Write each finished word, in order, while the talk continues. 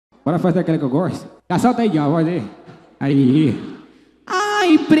Bora fazer aquela que eu gosto. Tá, solta aí, John, a voz aí. Aí.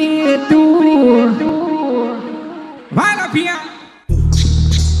 Ai, preto. Vai, Lapinha.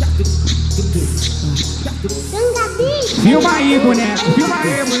 Filma aí, boneco. Filma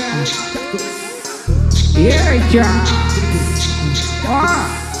aí, boneco. Eita.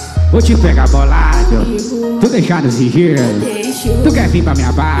 Ó, vou te pegar bolado. Tu deixar no sigilo. Tu quer vir pra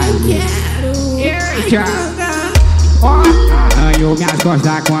minha base? Eita. Ó, arranhou minhas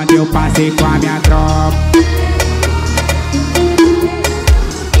costas quando eu passei com a minha tropa.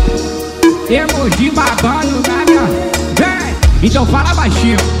 Emoji babando na minha... Vem, então fala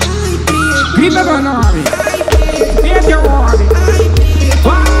baixinho. Grita meu nome. Quem é teu homem?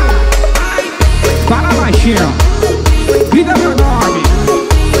 Fala baixinho. Grita meu nome.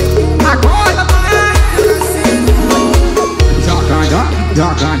 Acorda, jogando,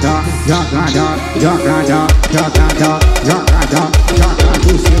 jogando, jogando, jogando, jogando, jogando, jogando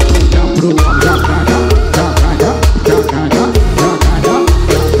seu pulgão pro homem, jogando, jogando, jogando,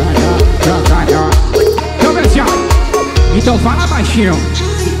 jogando, jogando. Comercial. Então fala baixinho.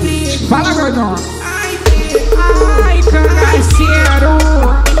 Fala meu nome. Ai, cangaceiro.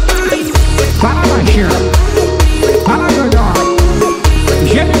 Fala baixinho. Fala meu nome.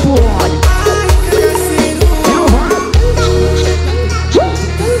 Geme pro homem.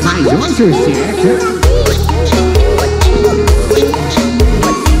 Mais um sucesso.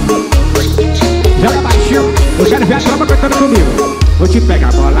 Joga baixinho. Eu quero ver a tropa cantando comigo. Vou te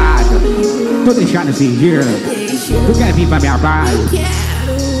pegar bolado. Tô deixando sigilo. Tu quer vir pra minha base?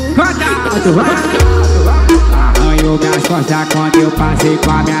 Contato, arranhou minhas costas quando eu passei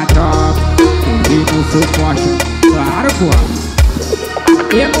com a minha tropa. E no suporte, claro, pô.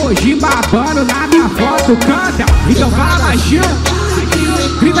 Emoji babando na minha foto, canta. Então fala baixinho.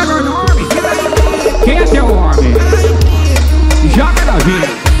 Grita meu nome. Quem é teu homem? Joga novinha.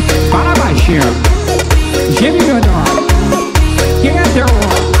 Fala baixinho. Geme meu nome. Quem é teu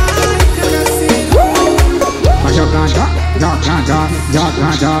homem? Vai jogando, jogando,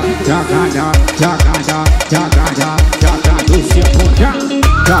 jogando, jogando, jogando, jogando, jogando seu pulgão.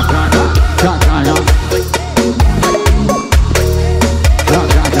 Jogando, jogando,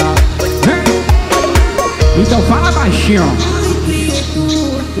 jogando. Então fala baixinho.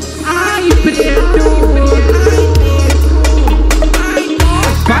 Ai, preto.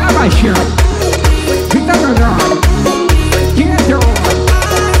 Fala baixinho. Grita meu nome. Quem é teu homem?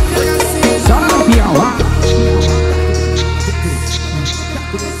 Só no peão, ó.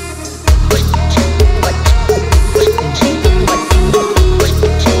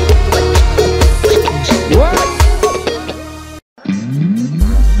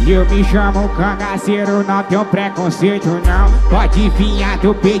 Eu me chamo Cangaceiro, não tenho preconceito não. Pode vir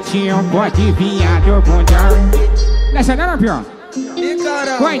do peitinho, pode vir do bundão. Nessa não, pior?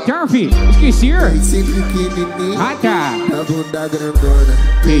 Ué, então, filho, esqueci. Peitinho pequenininho, ah, tá. na bunda grandona.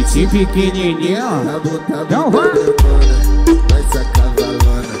 Peitinho pequenininho, na bunda então vai. grandona. Vai sacar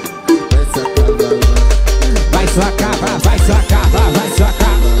valona, vai sacar valona. Vai socar, vai socar, vai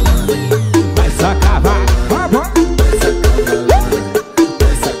socar. Vai socar, vai. Vamos.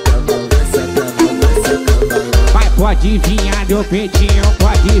 Pode vir do peitinho,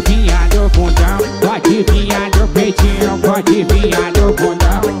 pode vir do bundão. Pode vir do peitinho, pode vir do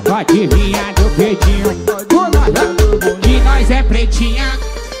bundão. Pode vir do peitinho, e nós é pretinha.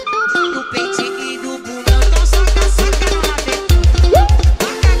 Do peitinho e do bundão, então soca, soca no rabetão.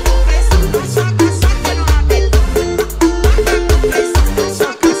 Toca com pressão, soca, soca no rabetão. Toca com pressão,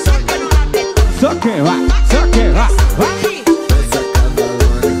 soca, soca no rabetão. Soque, vai, soque, vai, vai.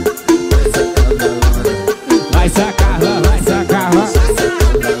 Vai sacar, vai sacar, vai.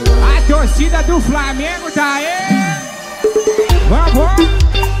 A torcida do Flamengo tá aí. Vamos.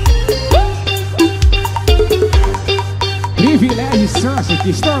 Privilégio Santos que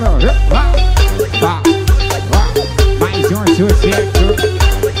estourou. Vai. Mais um sucesso.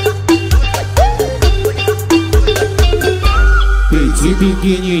 Peitinho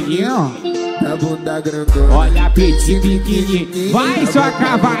pequenininho, na bunda grandona. olha peitinho pequenininho. Vai sua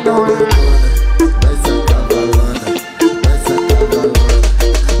cavalona.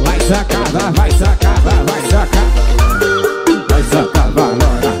 Vai sacar, vai sacar, vai sacar. Vai sacar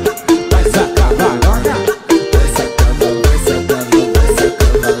valona. Vai sacar valona.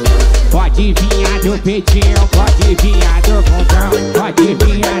 Pode vir do peitinho, pode vir do bundão. Pode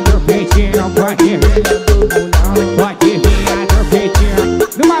vir do peitinho, pode vir do bundão. Pode vir do peitinho.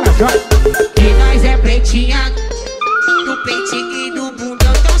 No maratona. E nós é pretinha. Do peitinho e do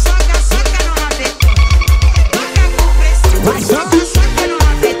bundão, então soca, soca no rabetão. Toca com pressão, Vai, soca. soca no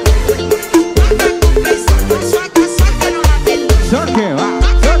rabetão. Toca com pressão, soca, soca no rabetão. Soque, vai,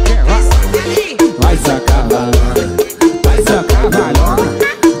 soque.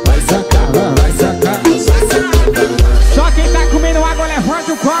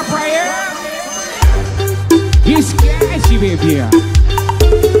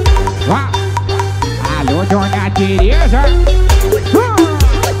 Alô, dona Tereza.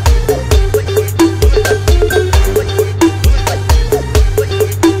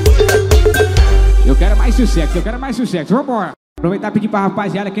 Eu quero mais sucesso, vambora. Aproveitar e pedir pra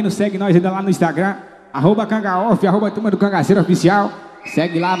rapaziada, quem não segue nós ainda lá no Instagram, @cangaoff, @turma do Cangaceiro oficial.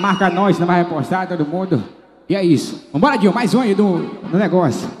 Segue lá, marca nós, não vai repostar todo mundo. E é isso. Vambora, Dinho, mais um aí do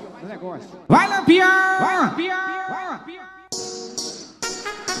negócio. Vai, Lampião!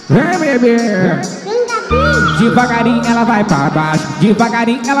 Vem, bebê! Devagarinho ela vai pra baixo,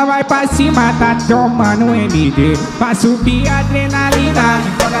 devagarinho ela vai pra cima. Tá tomando MD pra subir a adrenalina.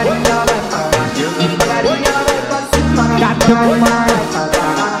 Devagarinho ela vai pra baixo, devagarinho ela vai pra cima. Tá tomando.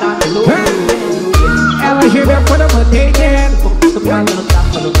 Ela gemeu quando eu botei dentro.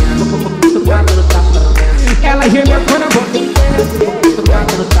 Ela gemeu quando eu botei dentro.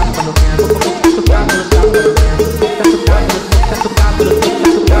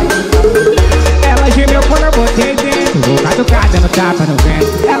 Ela gemeu quando eu botei dentro. Vou catucar dando tapa no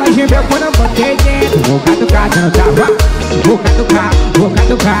vento. Ela gemeu quando eu botei dentro. Vou catucar dando tapa. Vou catucar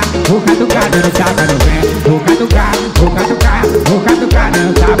dando tapa no vento. Vou catucar dando tapa no vento. Vou catucar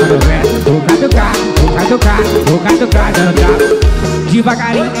dando tapa.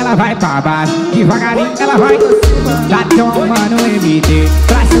 Devagarinho ela vai pra baixo, devagarinho ela vai pra cima. Tá tomando MD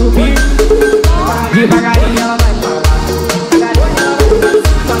pra subir. Devagarinho ela vai pra baixo,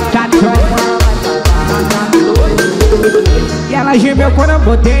 tá tomando. E ela gemeu quando eu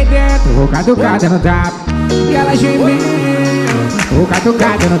botei dentro. Vou catucar dando tapa. E ela gemeu. Vou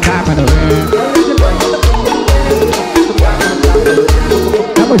catucar dando tapa no vento.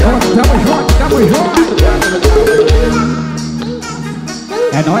 Tamo junto.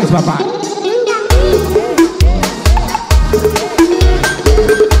 É nóis, papai.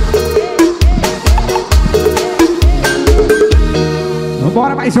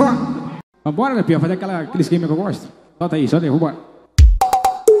 Vambora, mais uma. Vambora, né, Pia? Fazer aquele esquema que eu gosto. Solta aí, vambora.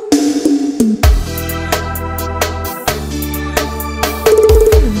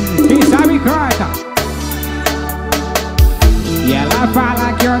 Quem sabe canta. E ela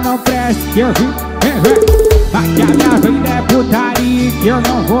fala que eu não presto, que eu vi. Que a minha vida é putaria, que eu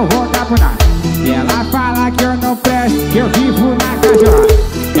não vou voltar por nada. E ela fala que eu não presto, que eu vivo na cajora.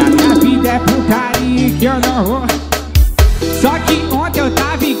 Que a minha vida é putaria, que eu não vou. Só que ontem eu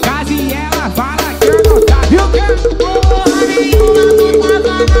tava em casa e ela fala que eu não tava. Viu que? Porra nenhuma, não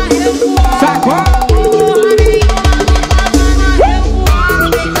tava na revoada. Sacou? Porra nenhuma, não tava na revoada.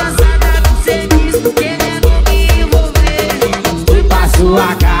 Bem cansada do serviço, querendo me envolver. Fui pra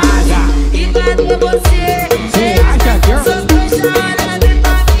sua casa e cadê você?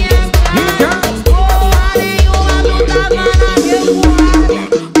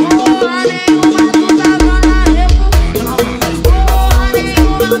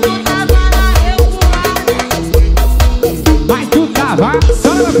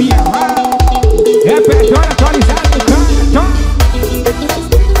 Repertório atualizado do canto.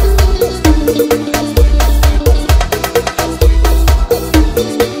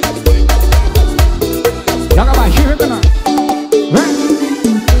 Joga baixinho, vem pra nós.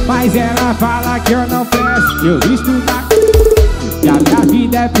 Mas ela fala que eu não presto, que eu vi estudar. Que a minha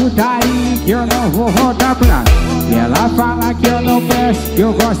vida é putaria, que eu não vou voltar pra nada. E ela fala que eu não presto, que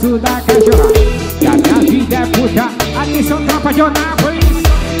eu gosto da cachorra. Que a minha vida é puta. Atenção, tropa de Onápolis.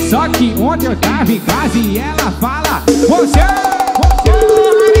 Só que ontem eu tava em casa e ela fala: Você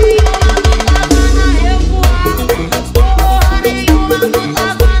porra nenhuma, não tava na revoada. Porra nenhuma, não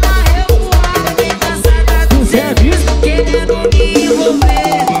tava na revoada. Bem cansada do serviço, querendo me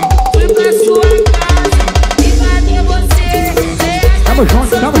envolver. Fui pra sua casa e cadê você? Tamo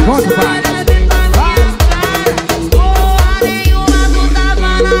junto, pai. Porra nenhuma, não tava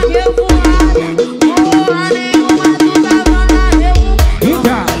na revoada. Porra nenhuma, não tava na revoada.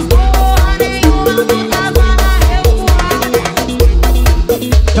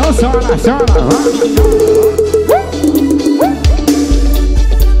 Então sola,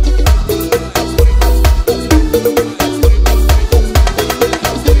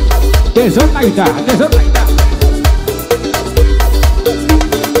 tesouro na guitarra,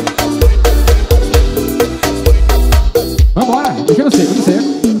 Vambora, deixa eu ser.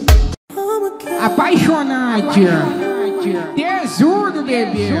 Apaixonante. Tesouro,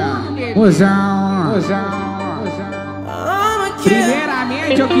 bebê. Mozão.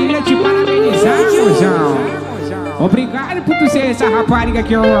 Primeiramente eu queria te parabenizar, mozão. Obrigado por tu ser essa rapariga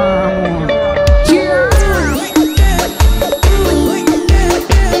que eu amo. Te amo.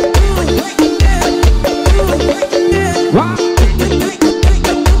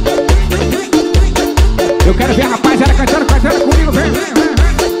 Eu quero ver a rapaziada cantando comigo. Vem.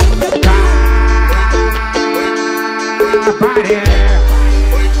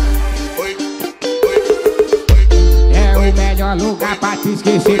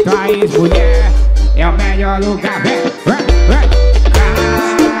 sua ex-mulher. É o melhor lugar, vem, vem, vem.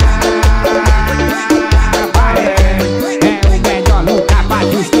 Cabaré é o melhor lugar pra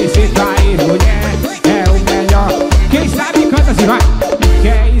te esquecer sua ex-mulher. É o melhor. Quem sabe canta assim, vai.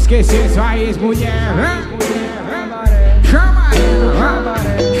 Quer esquecer sua ex-mulher? Chama ela,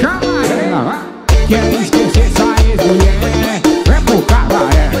 chama ela, vai. Quer esquecer sua ex-mulher? Vem pro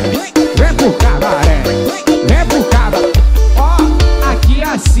cabaré, vem pro cabaré, vem pro cabaré. Ó, aqui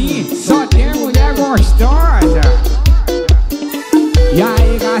assim só tem mulher gostosa. E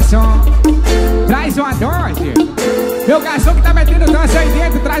aí, garçom, traz uma dose. Meu garçom que tá metendo dança aí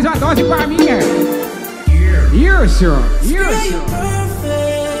dentro, traz uma dose pra mim. Isso, isso.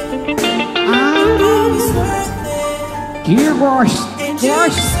 Que gostosa.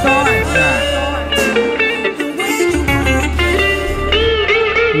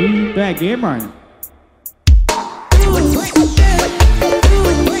 Peguei, mano.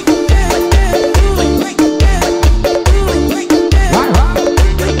 Vai, vai.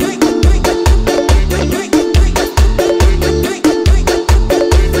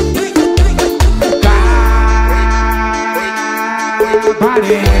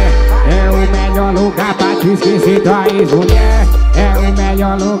 Cabaré é o melhor lugar pra te esquecer da ex-mulher. É o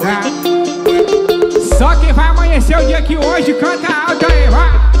melhor lugar. Só quem vai amanhecer o dia aqui hoje, canta alto aí,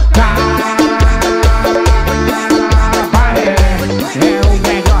 vai. Cabaré é o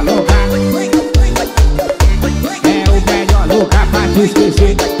melhor lugar. É o melhor lugar pra te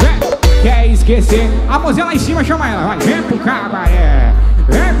esquecer. Vem, quer esquecer? A mãozinha lá em cima, chama ela, vai. Vem pro cabaré,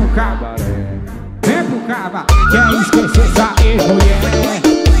 vem pro cabaré, vem pro cabaré. Quer esquecer sua ex-mulher?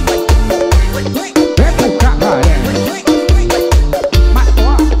 Vem pro cabaré. Mas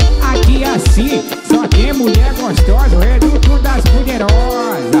ó, aqui assim só tem mulher gostosa, o reduto das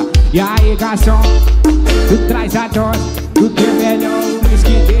mulherosas. E aí, garçom, tu traz a dose do teu melhor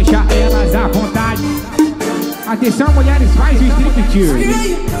whisky, deixa elas à vontade. Atenção, mulheres, faz o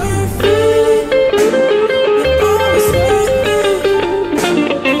striptease.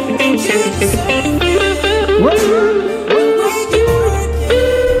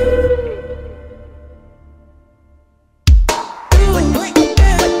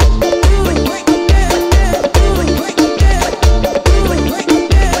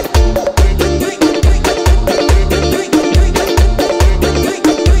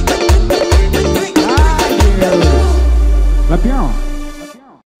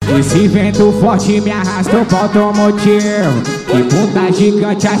 Esse vento forte me arrastou pra automotivo. Que bunda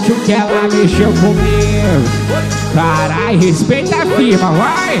gigante, acho que ela mexeu comigo. Carai, respeita a firma,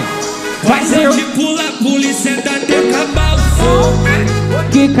 vai! Faz eu de pula e senta até acabar o fogo.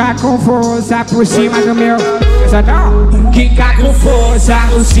 Quica com força por cima do meu. Essa não? Quica com força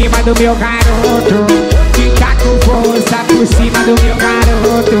por cima do meu garoto. Quica com força por cima do meu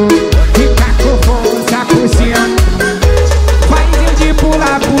garoto. Quica com força por cima.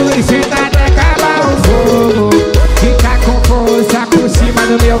 Pula e senta até acabar o fogo. Fica com força por cima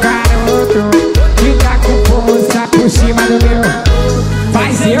do meu garoto. Fica com força por cima do meu.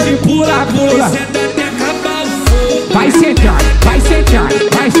 Faz eu de pula e senta até acabar o fogo. Vai sentando, vai sentando,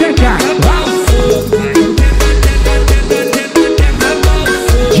 vai sentando.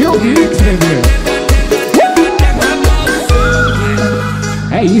 Gil Mix, bebê.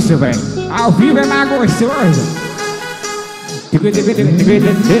 É isso, velho. Ao vivo é mais gostoso. Eu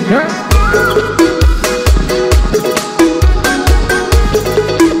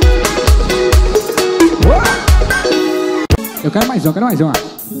quero mais um, quero mais um.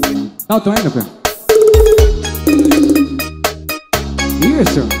 Dá o tom aí, meu filho.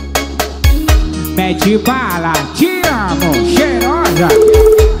 Isso. Mete bala, te amo, cheirosa.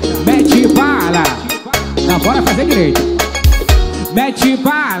 Mete bala. Não, bora fazer direito. Mete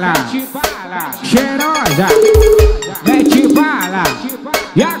bala, cheirosa. Mete bala.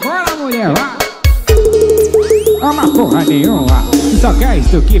 E agora, mulher, vai. Ama porra nenhuma. Só quer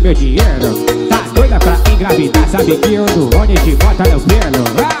extorquir meu dinheiro. Tá doida pra engravidar, sabe que eu dou onde te bota no pelo.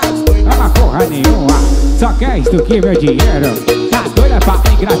 Ama porra nenhuma. Só quer extorquir meu dinheiro. Tá doida pra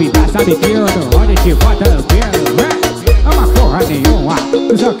engravidar, sabe que eu dou onde te bota no pelo. Ama porra nenhuma.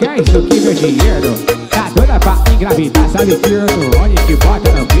 Só quer extorquir meu dinheiro. Tá doida pra engravidar, sabe que eu dou onde te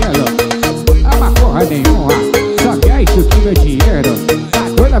bota no pelo. Ama porra nenhuma. Só quer extorquir meu dinheiro. Tá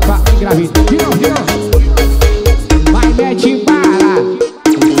doida pra engravidar. De novo, de novo. Vai, mete bala,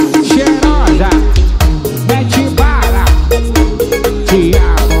 cheirosa, mete bala, te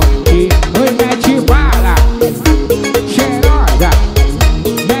amo, oi, mete bala, cheirosa,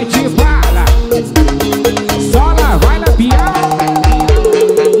 mete bala, sola, vai na piada.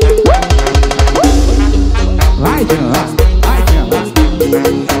 Vai, vai, vai,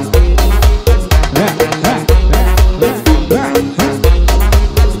 vai.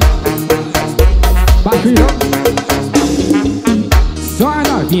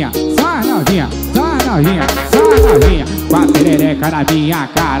 novinha, só novinha, só novinha, só novinha. Com a perereca na minha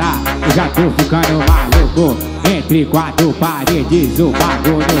cara, eu já tô ficando maluco. Entre quatro paredes o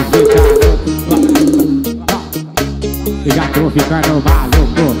bagulho fica louco. Eu já tô ficando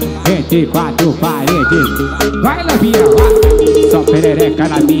maluco. Entre quatro paredes. Vai novinha, vai. Só perereca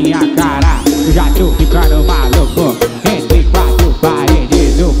na minha cara, eu já tô ficando maluco. Entre quatro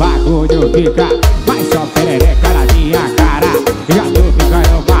paredes o bagulho fica. Vai só perereca na minha cara, eu já tô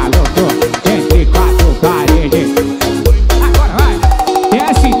ficando maluco. Entre quatro paredes. Agora vai.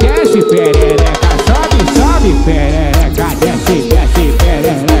 Desce, desce perereca. Sobe, sobe perereca. Desce, desce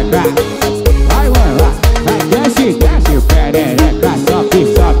perereca. Vai, vai, vai. Vai, desce, desce perereca. Sobe,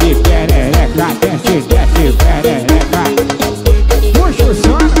 sobe perereca. Desce, desce perereca. Puxa o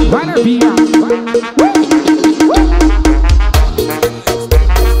sono, vai novinha.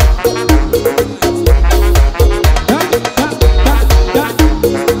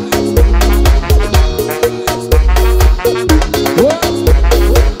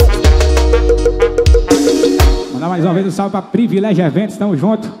 Mandar mais uma vez um salve pra Privilégio Eventos, tamo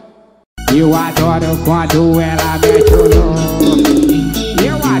junto. Eu adoro quando ela mete o louco.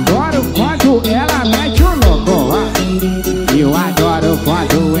 Eu adoro quando ela mete o louco. Eu adoro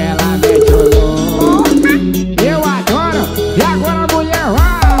quando ela mete o louco. Eu adoro. E agora mulher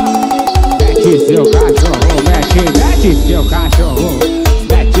vai. Mete seu cachorro, mete, mete seu cachorro.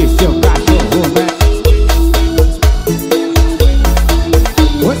 Mete seu cachorro, mete.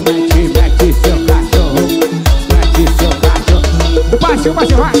 Oi, mete, mete seu cachorro. Mete seu cachorro. O passinho,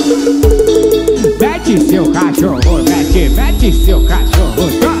 vai. Mete seu cachorro, mete, mete seu cachorro.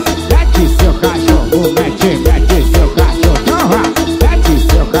 Mete seu cachorro, mete, mete seu cachorro. Mete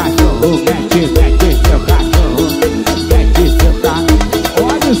seu cachorro, mete, mete seu cachorro. Mete seu cachorro.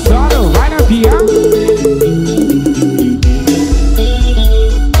 Olha o solo, vai no peão.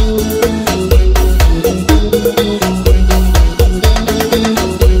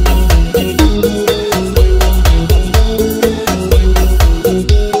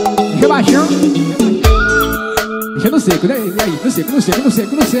 Rebaixão. Deixa no seco, né? E aí, no seco, no seco, no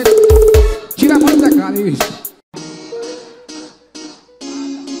seco, no seco. Tira a mão da cara, isso.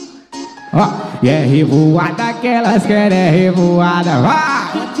 Ó, e é revoada que elas querem, é revoada,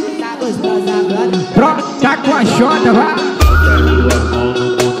 vai! Pronto, tá com a xota, vai! Bota a mão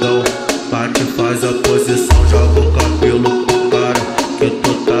no botão, bate, faz a posição, joga o cabelo pro cara, que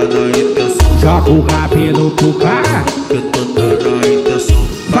tu tá na intenção. Joga o cabelo pro cara, que tu tá na intenção.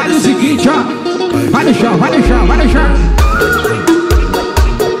 faz o seguinte, ó. Vai no chão, vai no chão, vai no chão.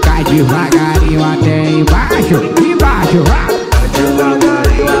 Cai devagarinho até embaixo, embaixo, vai.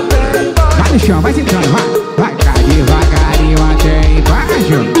 Devagarinho até embaixo. Vai no chão, vai sentando, vai. Vai, cai devagarinho até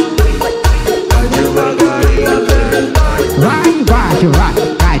embaixo. Devagarinho até embaixo. Vai embaixo, vai.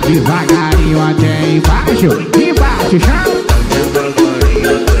 Cai devagarinho até embaixo, embaixo, chão.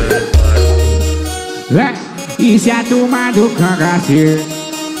 Devagarinho até embaixo. É, isso é a turma do Cangaceiro.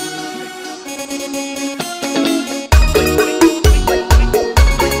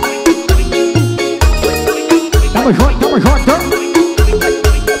 Tamo junto, tamo junto.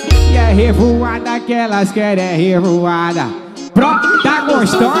 E é revoada que elas querem, é revoada. Pronto, tá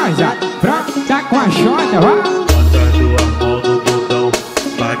gostosa. Pronto, tá com a xota, vai. Bota a mão no botão,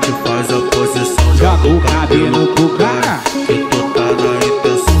 bate, faz a posição, Joga o cabelo pro cara, que tu tá na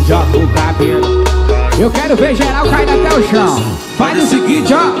intenção. joga o cabelo. Eu quero ver geral cair até o chão. Faz o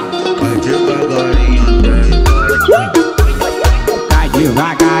seguinte, ó. Vai devagarinho até embaixo. Cai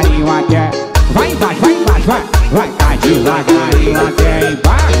devagarinho até. Vai embaixo, vai embaixo, vai. Vai, cai devagarinho até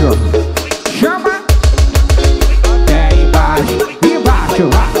embaixo. Chama. Até embaixo, embaixo,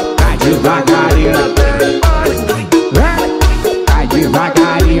 vai. Cai devagarinho até embaixo. Cai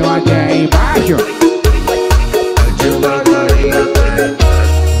devagarinho até embaixo. Devagarinho até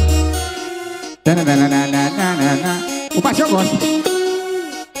embaixo. Tananana. O baixo eu gosto.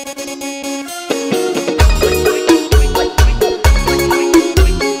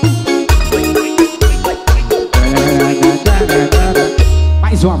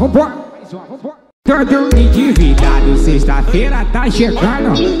 Mais uma, vambora. Todo endividado, sexta-feira tá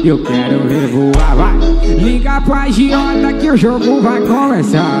chegando. Eu quero revoar, vai. Liga pra agiota que o jogo vai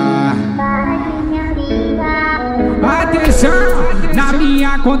começar. Atenção, na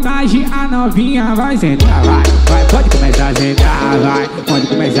minha contagem a novinha vai sentar, vai. Vai, pode começar a sentar, vai. Pode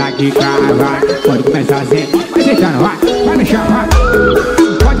começar a quicar, vai. Pode começar a sentar, vai sentando, vai. Vai no chão, vai.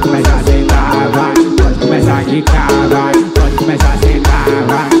 Pode começar a sentar, vai. Pode começar a quicar, vai. Pode começar a sentar,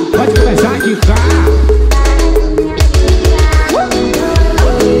 vai. Pode começar a quicar.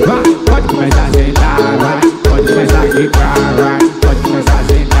 Vai, pode começar a sentar, vai. Pode começar a quicar, vai. Pode começar a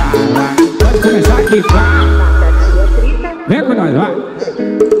sentar.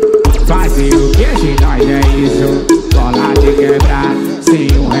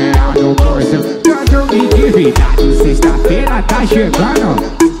 R$1 no bolso, todo endividado. Sexta-feira tá chegando,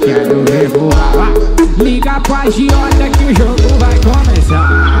 quero revoar. Liga pra agiota que o jogo vai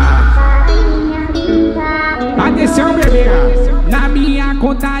começar. Atenção, bebê, na minha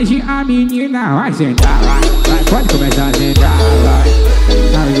contagem a menina vai sentar, vai, pode começar a sentar, vai,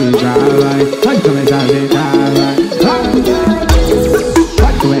 pode começar a sentar,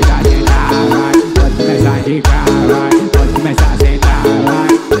 pode começar a sentar, pode começar a ficar, pode começar a sentar,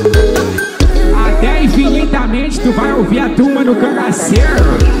 até infinitamente tu vai ouvir a turma no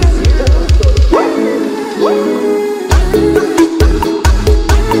Cangaceiro.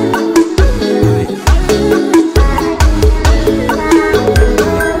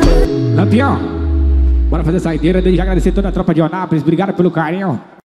 Lampião, bora fazer saideira. Desde já agradecer toda a tropa de Onápolis. Obrigado pelo carinho.